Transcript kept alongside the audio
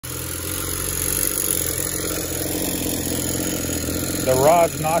The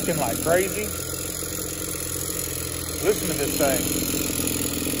rod's knocking like crazy. Listen to this thing.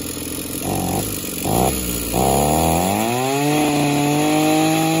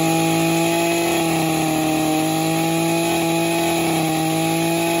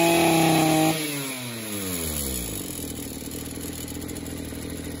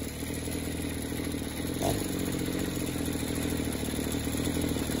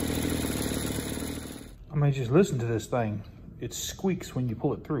 I mean, just listen to this thing. It squeaks when you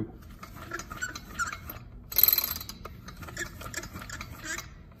pull it through.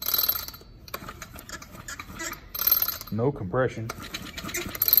 No compression.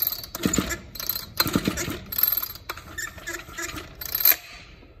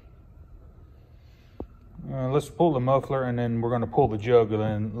 Let's pull the muffler and then we're going to pull the jug, and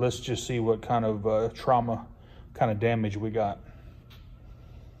then let's just see what kind of trauma, kind of damage we got.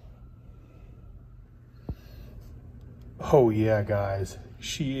 Oh yeah, guys,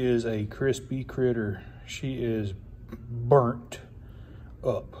 she is a crispy critter. She is burnt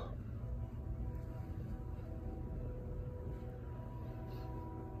up.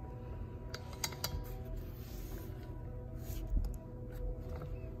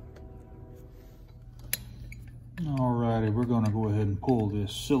 Alrighty, we're gonna go ahead and pull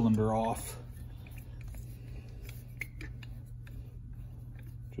this cylinder off.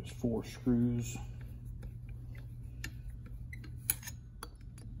 Just 4 screws.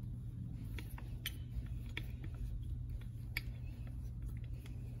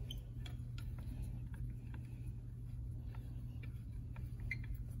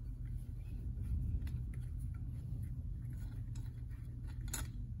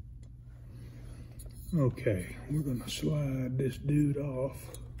 Okay, we're gonna slide this dude off.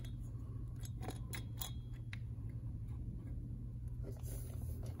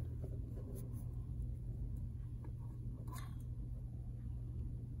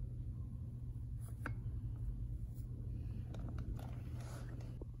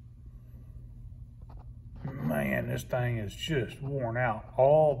 Man, this thing is just worn out.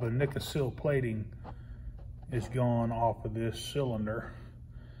 All the Nicosil plating is gone off of this cylinder.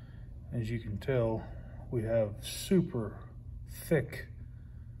 As you can tell, we have super thick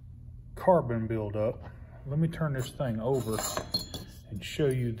carbon buildup. Let me turn this thing over and show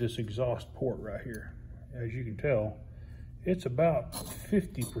you this exhaust port right here. As you can tell, it's about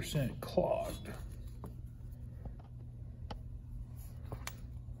 50% clogged.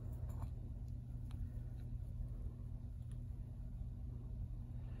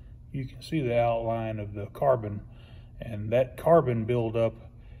 You can see the outline of the carbon, and that carbon buildup,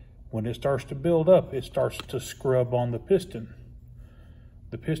 when it starts to build up, it starts to scrub on the piston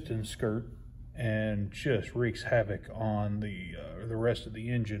skirt, and just wreaks havoc on the rest of the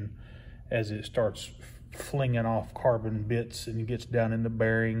engine as it starts flinging off carbon bits and gets down in the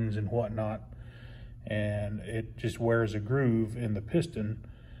bearings and whatnot. And it just wears a groove in the piston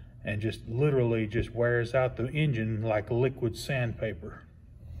and just literally just wears out the engine like liquid sandpaper.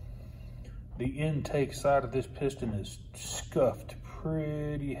 The intake side of this piston is scuffed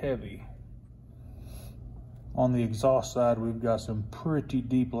pretty heavy. On the exhaust side, we've got some pretty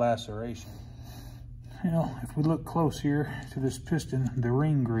deep laceration. Well, if we look close here to this piston, the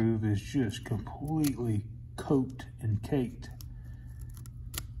ring groove is just completely coated and caked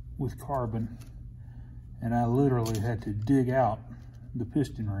with carbon. And I literally had to dig out the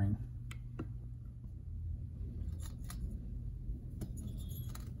piston ring.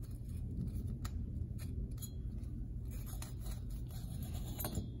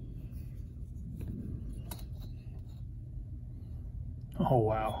 Oh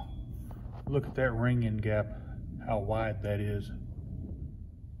wow, look at that ring-in gap, how wide that is.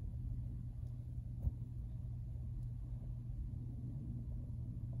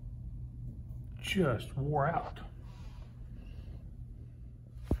 Just wore out.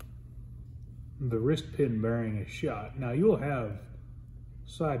 The wrist pin bearing is shot. Now you'll have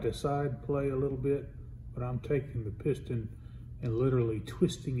side to side play a little bit, but I'm taking the piston and literally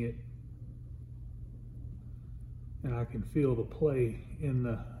twisting it, and I can feel the play in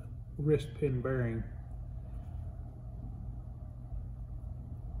the wrist pin bearing.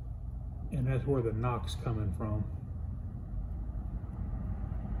 And that's where the knock's coming from.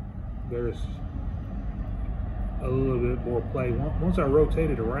 There's a little bit more play. Once I rotate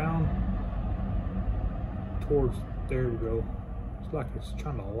it around towards, there we go. It's like it's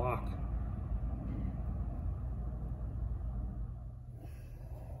trying to lock.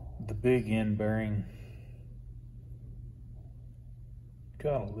 The big end bearing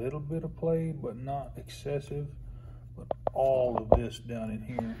got a little bit of play, but not excessive. But all of this down in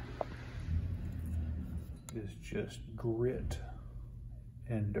here is just grit.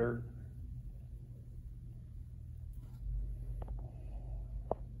 and dirt.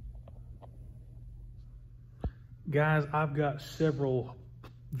 Guys, I've got several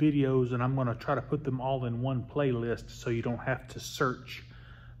videos and I'm going to try to put them all in one playlist so you don't have to search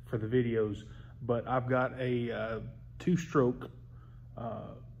for the videos. But I've got a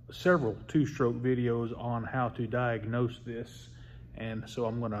several two-stroke videos on how to diagnose this. And so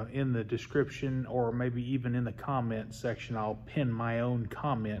I'm going to, in the description or maybe even in the comment section, I'll pin my own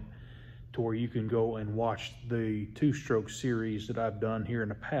comment to where you can go and watch the two-stroke series that I've done here in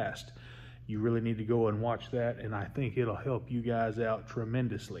the past. You really need to go and watch that, and I think it'll help you guys out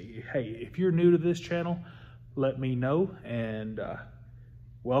tremendously. Hey, if you're new to this channel, let me know, and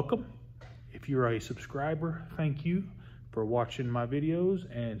welcome. If you're a subscriber, thank you for watching my videos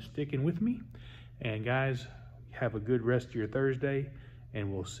and sticking with me. And guys, have a good rest of your Thursday,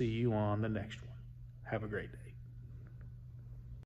 and we'll see you on the next one. Have a great day.